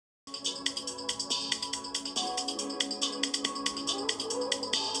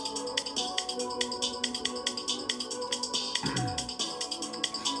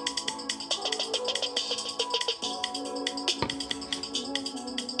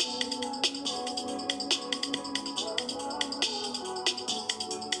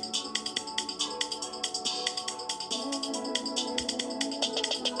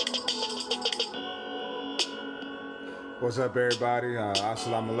What's up, everybody?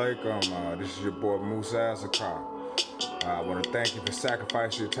 Assalamu alaikum. This is your boy Musa Asakar. I want to thank you for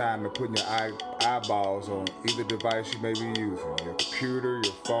sacrificing your time and putting your eyeballs on either device you may be using, your computer,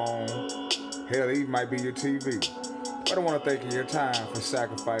 your phone, hell, it even might be your TV. But I want to thank you for your time for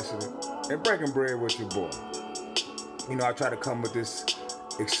sacrificing it and breaking bread with your boy. You know, I try to come with this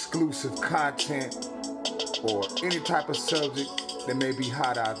exclusive content or any type of subject that may be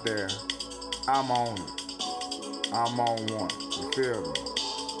hot out there. I'm on it. I'm on one. You feel me?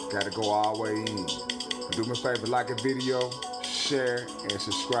 Gotta go all the way in. Do me a favor, like a video, share, and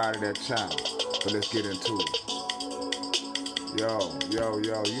subscribe to that channel. But let's get into it. Yo.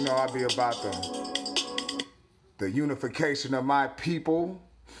 You know I be about the unification of my people.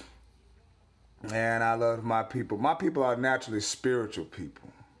 And I love my people. My people are naturally spiritual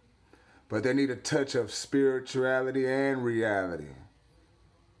people. But they need a touch of spirituality and reality.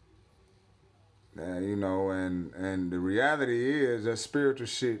 You know, and the reality is that spiritual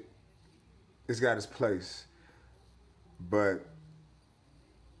shit, it's got its place. But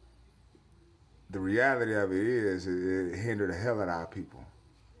the reality of it is it hindered the hell out of our people.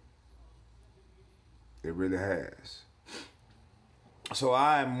 It really has. So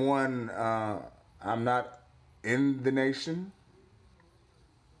I am one, I'm not in the nation.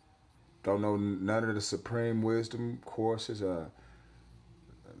 Don't know none of the supreme wisdom courses or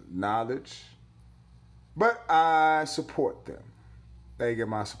knowledge. But I support them. They get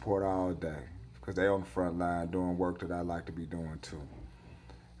my support all day because they on the front line doing work that I like to be doing too,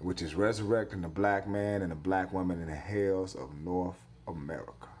 which is resurrecting the black man and the black woman in the hells of North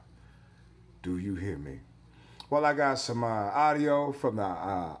America. Do you hear me? Well, I got some audio from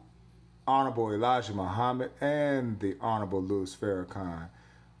the Honorable Elijah Muhammad and the Honorable Louis Farrakhan,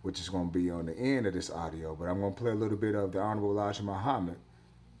 which is going to be on the end of this audio, but I'm going to play a little bit of the Honorable Elijah Muhammad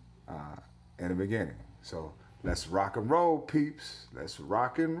in the beginning. So let's rock and roll, peeps. Let's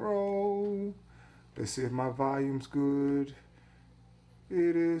rock and roll. Let's see if my volume's good.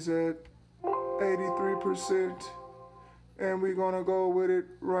 It is at 83%. And we're going to go with it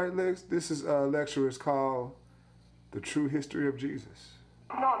right next. This is lecture is called The True History of Jesus.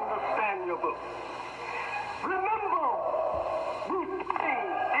 Not understand your book. Remember, we see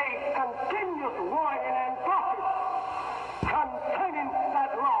a continuous warning and prophet concerning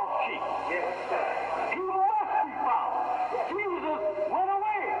that lost sheep. Yes. He must be found. Jesus went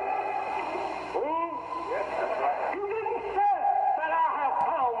away. Yes. He didn't say that I have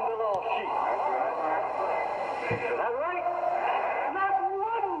found the lost sheep. Is that right? Not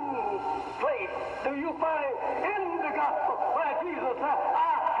one place do you find in the gospel where Jesus said,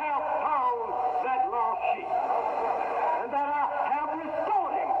 I have found that lost sheep. And that I have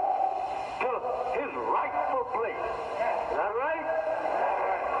restored him to his rightful place. Is that right?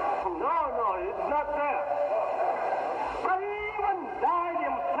 No, it's not there. But he even died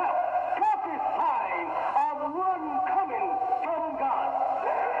himself, prophesying of one coming from God.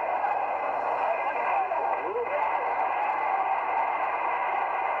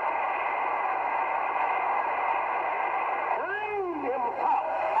 Dying himself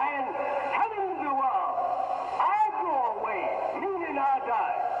and telling the world, I go away, meaning I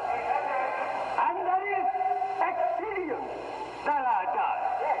die. And that is expedient that I die.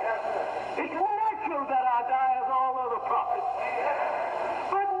 It's natural that I die as all other prophets.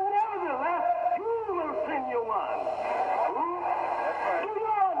 But nevertheless, you will send your one. Do you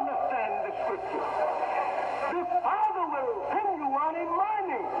understand the scripture? The Father will send you one in my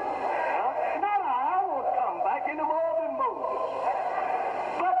name. Not I won't come back any more than Moses.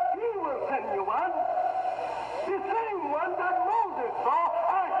 But he will send you one. The same one that Moses saw,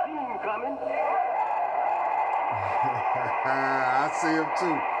 I see him coming. I see him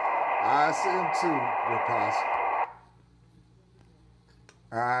too. I see him too, Apostle.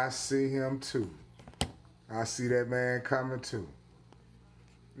 I see him too. I see that man coming too.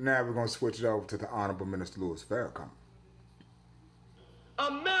 Now we're going to switch it over to the Honorable Minister Louis Farrakhan.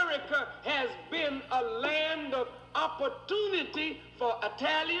 America has been a land of opportunity for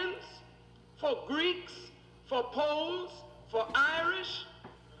Italians, for Greeks, for Poles, for Irish,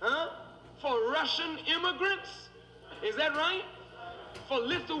 for Russian immigrants. Is that right? For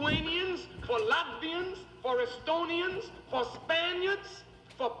Lithuanians, for Latvians, for Estonians, for Spaniards,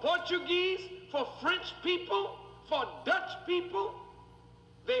 for Portuguese, for French people, for Dutch people.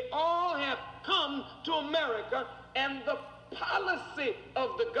 They all have come to America, and the policy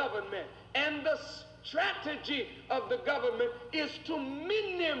of the government and the strategy of the government is to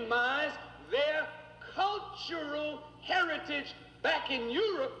minimize their cultural heritage back in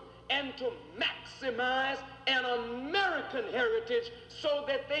Europe and to maximize an American heritage so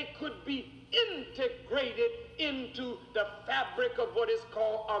that they could be integrated into the fabric of what is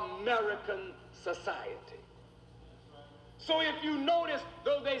called American society. So if you notice,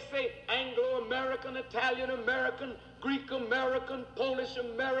 though they say Anglo-American, Italian-American, Greek-American,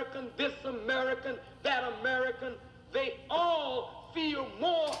 Polish-American, this American, that American, they all feel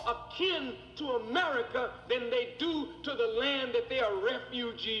more akin to America than they do to the land that they are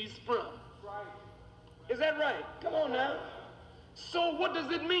refugees from. Is that right? Come on now. So what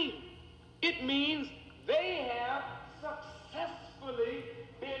does it mean? It means they have successfully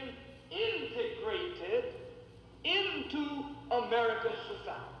been integrated into American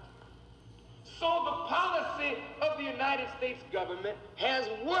society. So the policy of the United States government has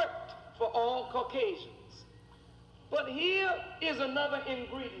worked for all Caucasians. But here is another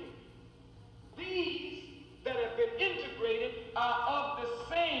ingredient. These that have been integrated are of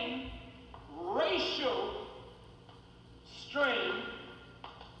the same racial strain,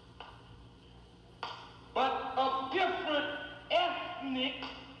 but of different ethnic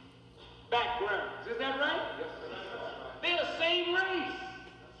backgrounds. Is that right? Yes, sir. They're the same race.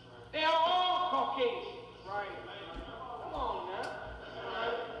 They are all Caucasians. Right. Come on now.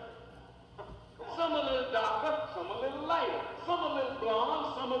 Some a little darker, some a little lighter, some a little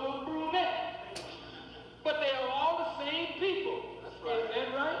blonde, some a little brunette. But they are all the same people. That's right. Is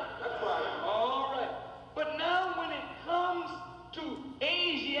that right? That's right. All right. But now when it comes to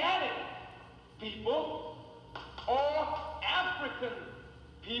Asiatic people or African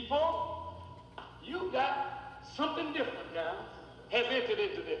people, you got something different now has entered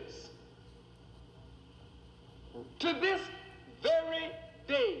into this. To this very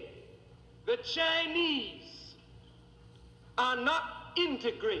day, the Chinese are not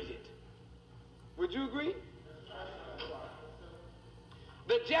integrated. Would you agree?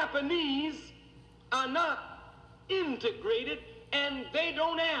 The Japanese are not integrated, and they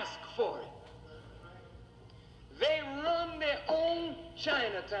don't ask for it. They run their own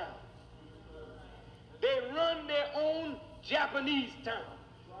Chinatown. They run their own Japanese town.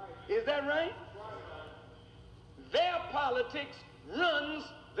 Is that right? Their politics runs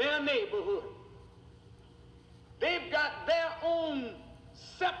their neighborhood. They've got their own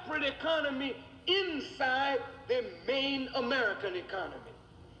separate economy inside the main American economy.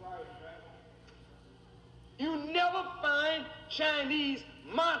 You never find Chinese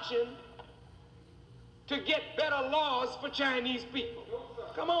marching to get better laws for Chinese people.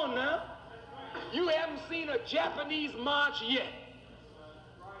 Come on now. You haven't seen a Japanese march yet.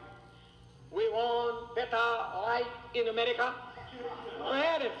 We want better life in America. I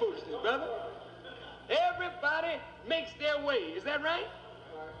had that foolishness, brother. Everybody makes their way. Is that right?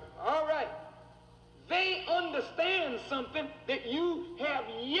 All right. They understand something that you have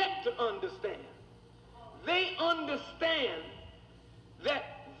yet to understand. They understand that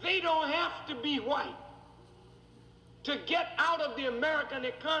they don't have to be white to get out of the American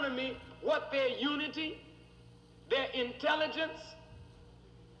economy what their unity, their intelligence,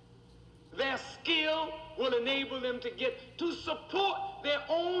 their skill will enable them to get to support their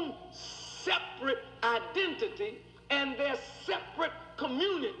own separate identity and their separate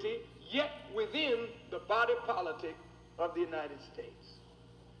community, yet within the body politic of the United States.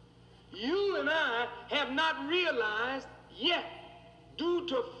 You and I have not realized yet, due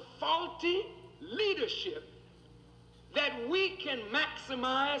to faulty leadership, that we can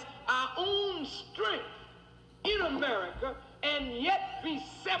maximize our own strength in America and yet be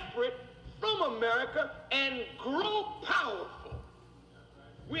separate from America and grow powerful.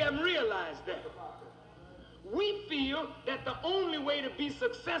 We haven't realized that. We feel that the only way to be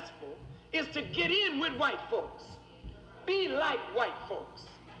successful is to get in with white folks, be like white folks,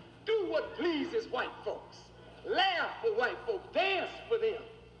 do what pleases white folks, laugh for white folks, dance for them,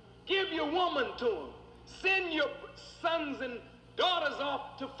 give your woman to them, send your sons and daughters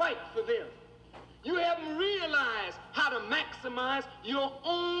off to fight for them. You haven't realized how to maximize your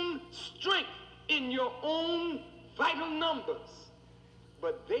own strength in your own vital numbers.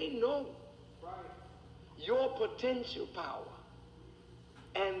 But they know your potential power.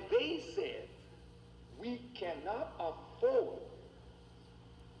 And they said, we cannot afford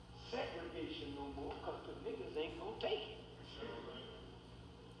segregation no more because the niggas ain't gonna take it.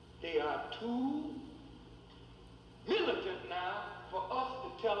 They are too militant now for us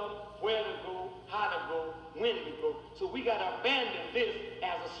to tell them where to go, how to go, when to go. So we got to abandon this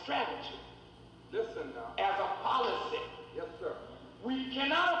as a strategy. Listen now. As a policy. Yes, sir. We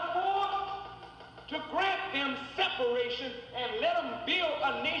cannot afford to grant them separation and let them build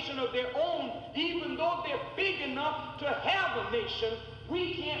a nation of their own, even though they're big enough to have a nation.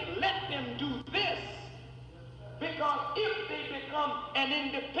 We can't let them do this Because if they become an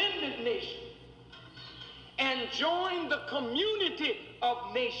independent nation and join the community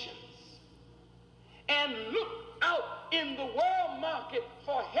of nations and look out in the world market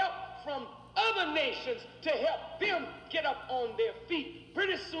for help from other nations to help them get up on their feet,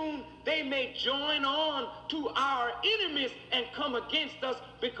 pretty soon they may join on to our enemies and come against us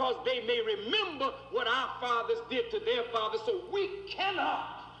because they may remember what our fathers did to their fathers. So we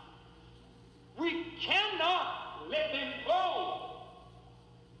cannot let them go.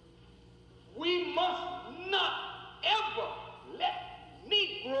 We must not ever let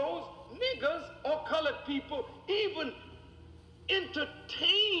Negroes, niggers, or colored people even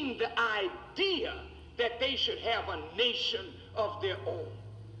entertain the idea that they should have a nation of their own.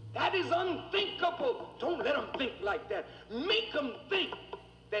 That is unthinkable. Don't let them think like that. Make them think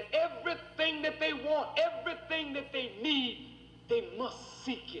that everything that they want, everything that they need, they must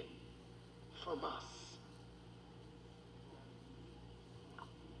seek it from us.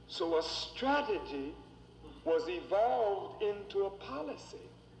 So a strategy was evolved into a policy.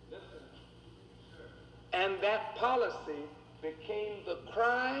 And that policy became the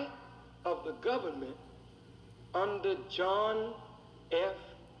cry of the government under John F.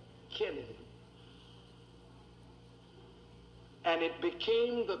 Kennedy. And it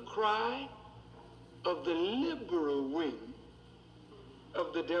became the cry of the liberal wing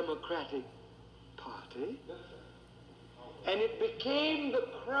of the Democratic Party. And it became the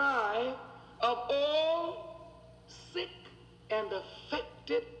cry of all sick and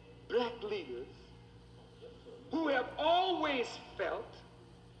affected black leaders who have always felt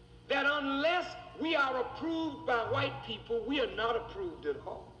that unless we are approved by white people, we are not approved at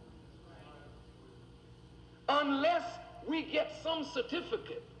all. Unless we get some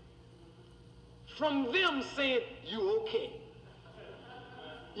certificate from them saying, you okay.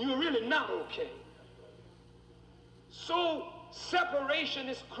 You're really not okay. So separation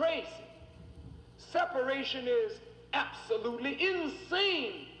is crazy. Separation is absolutely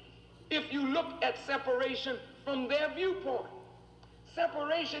insane if you look at separation from their viewpoint.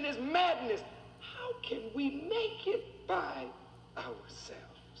 Separation is madness. How can we make it by ourselves?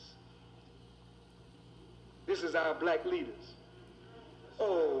 This is our black leaders.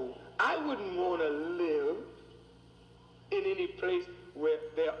 Oh, I wouldn't want to live in any place where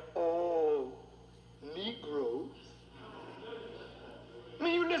they're all Negroes. I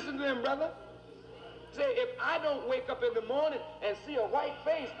mean, you listen to them, brother. Say, if I don't wake up in the morning and see a white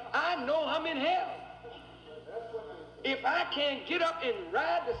face, I know I'm in hell. If I can't get up and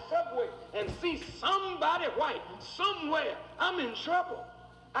ride the subway and see somebody white somewhere, I'm in trouble.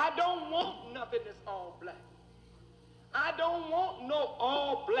 I don't want nothing that's all black. I don't want no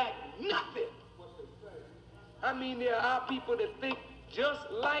all black nothing. I mean, there are people that think just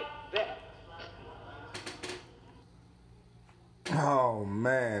like that. Oh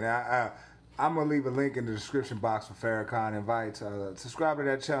man, I'm gonna leave a link in the description box for Farrakhan Invites. Subscribe to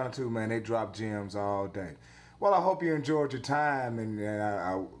that channel too, man. They drop gems all day. Well, I hope you enjoyed your time, and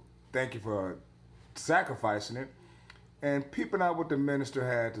I thank you for sacrificing it and peeping out what the minister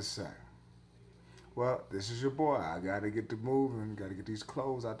had to say. Well, this is your boy. I gotta get to moving. Gotta get these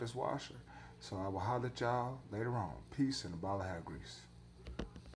clothes out this washer. So I will holler at y'all later on. Peace and a ball of hair grease.